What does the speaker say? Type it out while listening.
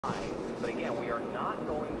But again, we are not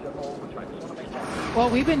going to overtime. Well,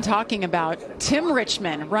 we've been talking about Tim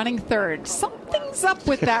Richmond running third. Something's up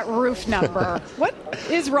with that roof number. What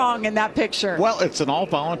is wrong in that picture? Well, it's an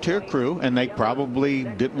all-volunteer crew, and they probably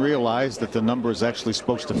didn't realize that the number is actually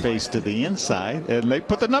supposed to face to the inside, and they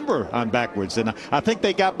put the number on backwards. And I think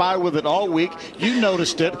they got by with it all week. You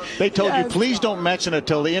noticed it. They told you, please don't mention it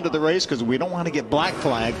till the end of the race because we don't want to get black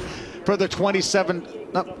flagged for the 27.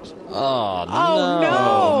 No. Oh,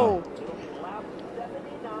 no.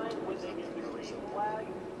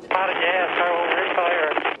 Out of gas, I won't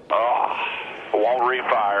refire. Oh, won't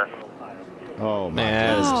refire. Oh,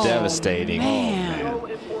 man, that is devastating.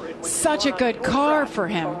 Man. Such a good car for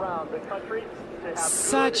him.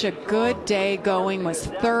 Such a good day going, was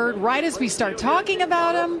third right as we start talking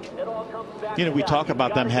about him. You know, we talk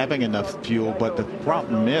about them having enough fuel, but the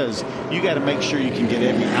problem is you got to make sure you can get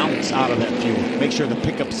every ounce out of that fuel. Make sure the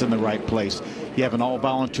pickup's in the right place. You have an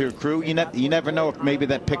all-volunteer crew. You never know if maybe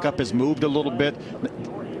that pickup has moved a little bit.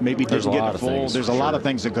 Maybe didn't get full. There's a lot of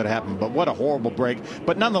things that could happen, but what a horrible break.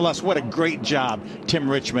 But nonetheless, what a great job Tim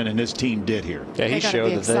Richmond and his team did here. Yeah, he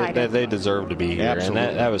showed that they deserve to be here, Absolutely.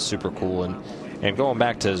 and that was super cool. And going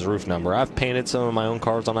back to his roof number, I've painted some of my own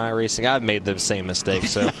cars on iRacing. I've made the same mistake.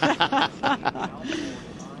 So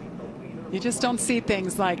you just don't see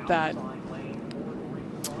things like that.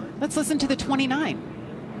 Let's listen to the 29.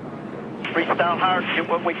 Reach down hard to get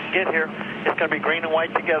what we can get here. It's going to be green and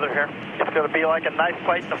white together here. It's going to be like a knife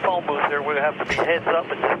fight in the phone booth here. We'll have to be heads up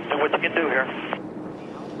and just do what you can do here.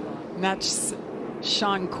 And that's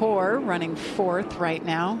Sean Corr running fourth right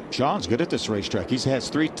now. Sean's good at this racetrack. He has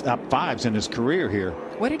 3 top 5s in his career here.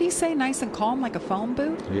 What did he say? Nice and calm like a phone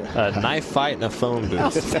booth? Yeah. A knife fight in a phone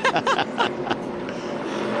booth.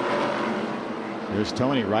 There's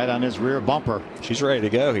Tony right on his rear bumper. She's ready to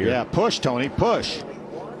go here. Yeah, push, Tony, push.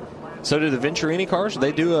 So do the Venturini cars,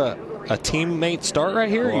 they do a teammate start right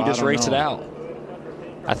here, or you just race it out?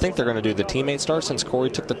 I think they're going to do the teammate start since Corey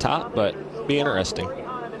took the top, but be interesting.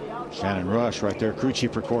 Shannon Rush right there, crew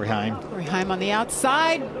chief for Corey Heim. Corey Heim on the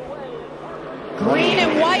outside. Green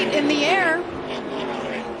and white in the air.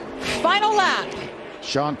 Final lap.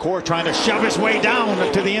 Sean Corr trying to shove his way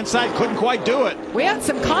down to the inside, couldn't quite do it. We had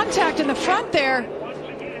some contact in the front there.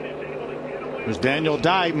 There's Daniel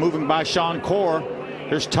Dye moving by Sean Corr.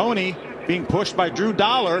 There's Tony being pushed by Drew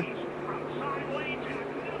Dollar.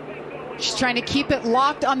 She's trying to keep it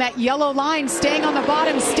locked on that yellow line, staying on the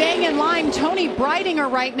bottom, staying in line. Tony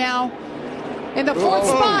Breidinger right now in the fourth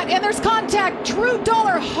spot, and there's contact. Drew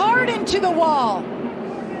Dollar hard into the wall.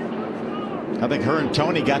 I think her and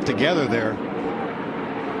Tony got together there.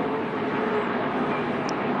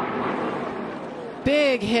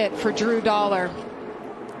 Big hit for Drew Dollar.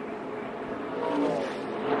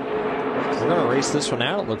 We're going to race this one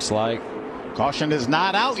out, it looks like. Caution is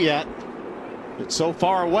not out yet. It's so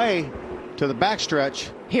far away to the backstretch.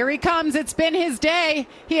 Here he comes. It's been his day.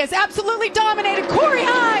 He has absolutely dominated. Corey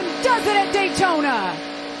Heim does it at Daytona.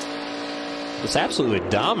 It's absolutely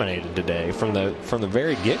dominated today from the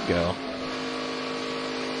very get-go.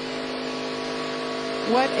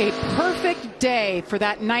 What a perfect day for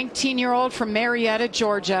that 19-year-old from Marietta,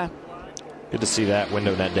 Georgia. Good to see that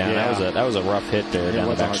window net down. Yeah. That was a rough hit there down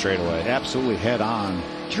the back straightaway. Absolutely head on.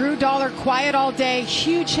 Drew Dollar quiet all day.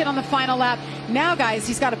 Huge hit on the final lap. Now, guys,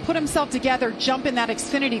 he's got to put himself together, jump in that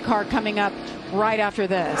Xfinity car coming up right after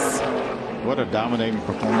this. What a dominating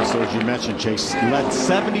performance. So as you mentioned, Chase led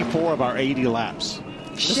 74 of our 80 laps.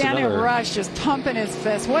 Shannon Rush just pumping his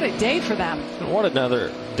fist. What a day for them. What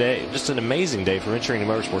another day. Just an amazing day for Venturini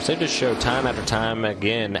Motorsports. They just show time after time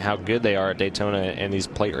again how good they are at Daytona and these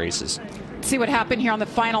plate races. See what happened here on the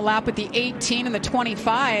final lap with the 18 and the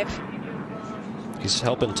 25. He's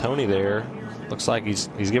helping Tony there. Looks like he's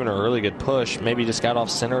giving her a really good push. Maybe just got off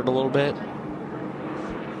centered a little bit.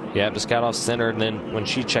 Yeah, just got off centered, and then when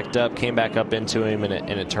she checked up, came back up into him, and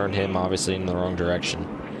it turned him obviously in the wrong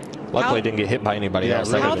direction. Luckily, didn't get hit by anybody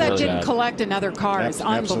else. How that didn't collect another car is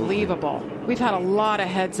unbelievable. Absolutely. We've had a lot of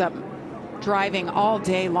heads-up driving all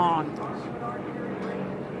day long.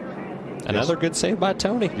 Another good save by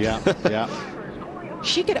Tony. Yeah, yeah.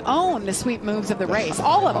 She could own the sweet moves of the race.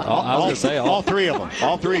 All of them. I was going to say all three of them.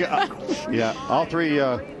 All three. All three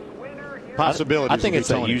possibilities. I think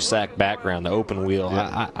it's a USAC background, the open wheel.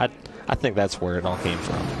 Yeah. I think that's where it all came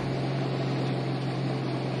from.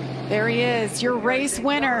 There he is, your race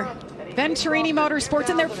winner. Venturini Motorsports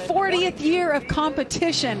in their 40th year of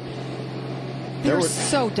competition. They were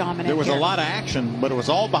so dominant. There was a lot of action, but it was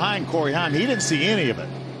all behind Corey Heim. He didn't see any of it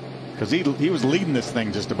because he was leading this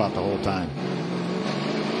thing just about the whole time.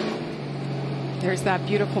 There's that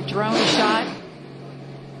beautiful drone shot.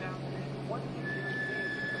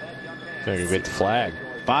 Gonna get the flag.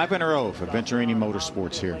 5 in a row for Venturini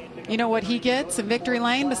Motorsports here. You know what he gets in victory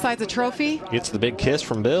lane besides a trophy? Gets the big kiss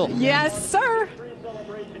from Bill. Yes, sir.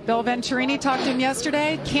 Bill Venturini, talked to him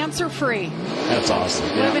yesterday, cancer-free. That's awesome.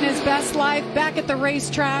 Living his best life, back at the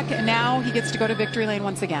racetrack, and now he gets to go to victory lane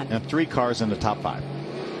once again. And 3 cars in the top 5.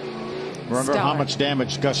 Remember how much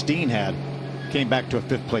damage Gustine had. Came back to a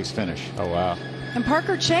 5th place finish. Oh, wow. And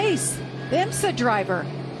Parker Chase, the IMSA driver,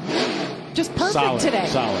 just perfect today.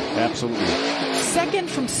 Solid, absolutely. 2nd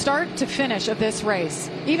from start to finish of this race.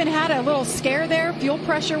 Even had a little scare there. Fuel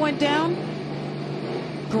pressure went down.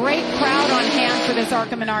 Great crowd on hand for this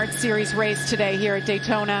ARCA Menards Series race today here at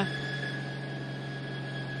Daytona.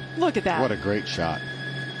 Look at that. What a great shot.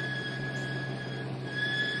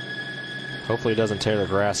 Hopefully it doesn't tear the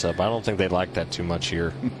grass up. I don't think they like that too much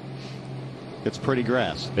here. It's pretty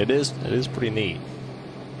grass. It is pretty neat.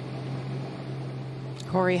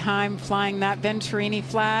 Corey Heim flying that Venturini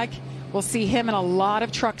flag. We'll see him in a lot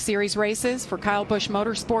of Truck Series races for Kyle Busch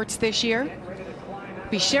Motorsports this year.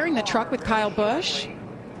 Be sharing the truck with Kyle Busch.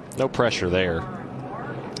 No pressure there.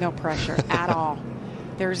 No pressure at all.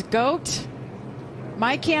 There's Goat,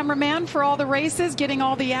 my cameraman for all the races, getting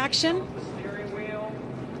all the action.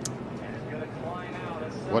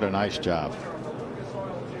 What a nice job.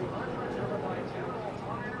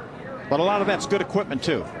 But a lot of that's good equipment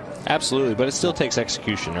too. Absolutely, but it still takes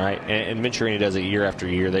execution, right? And Venturini does it year after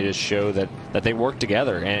year. They just show that they work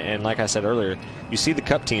together. And like I said earlier, you see the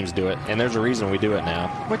Cup teams do it, and there's a reason we do it now.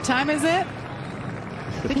 What time is it?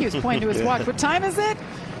 I think he was pointing to his watch. What time is it?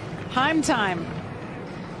 Heim time.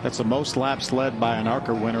 That's the most laps led by an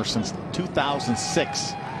ARCA winner since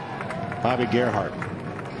 2006. Bobby Gerhardt.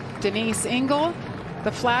 Denise Engel,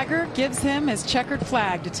 the flagger, gives him his checkered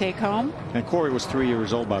flag to take home. And Corey was 3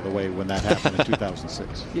 years old, by the way, when that happened in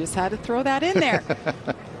 2006. You just had to throw that in there.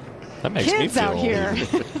 That makes Kids me feel out old. here.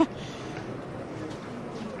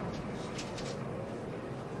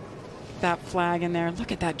 That flag in there.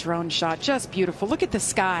 Look at that drone shot. Just beautiful. Look at the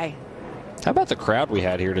sky. How about the crowd we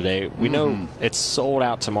had here today? We know it's sold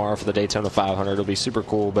out tomorrow for the Daytona 500. It'll be super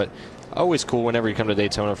cool, but always cool whenever you come to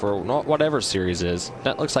Daytona for whatever series is.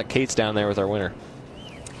 That looks like Kate's down there with our winner.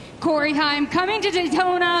 Corey Heim coming to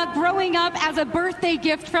Daytona, growing up as a birthday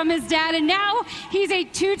gift from his dad, and now he's a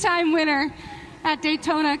 2-time winner at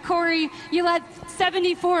Daytona. Corey, you led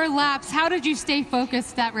 74 laps. How did you stay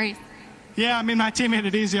focused that race? Yeah, I mean, my team made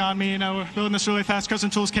it easy on me. You know, we're building this really fast Custom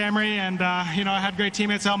Tools Camry, and, you know, I had great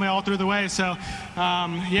teammates help me all through the way. So,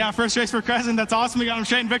 yeah, first race for Crescent, that's awesome. We got him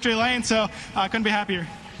straight in victory lane, so I couldn't be happier.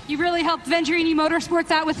 You really helped Venturini Motorsports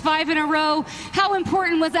out with 5 in a row. How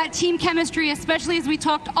important was that team chemistry, especially as we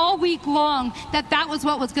talked all week long that was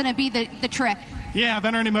what was going to be the trick? Yeah,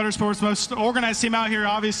 Venturini Motorsports, most organized team out here,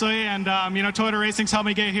 obviously, and, you know, Toyota Racing's helped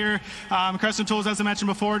me get here. Crescent Tools, as I mentioned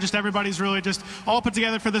before, just everybody's really just all put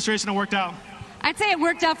together for this race, and it worked out. I'd say it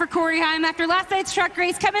worked out for Corey Heim after last night's truck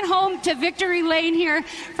race, coming home to victory lane here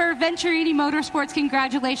for Venturini Motorsports.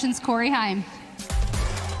 Congratulations, Corey Heim.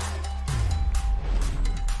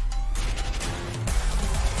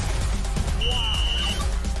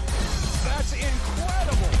 That's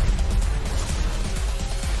incredible.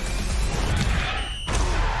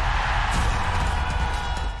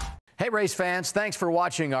 Hey race fans, thanks for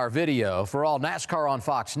watching our video. For all NASCAR on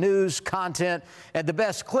Fox News, content, and the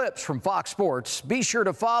best clips from Fox Sports, be sure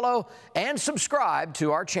to follow and subscribe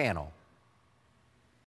to our channel.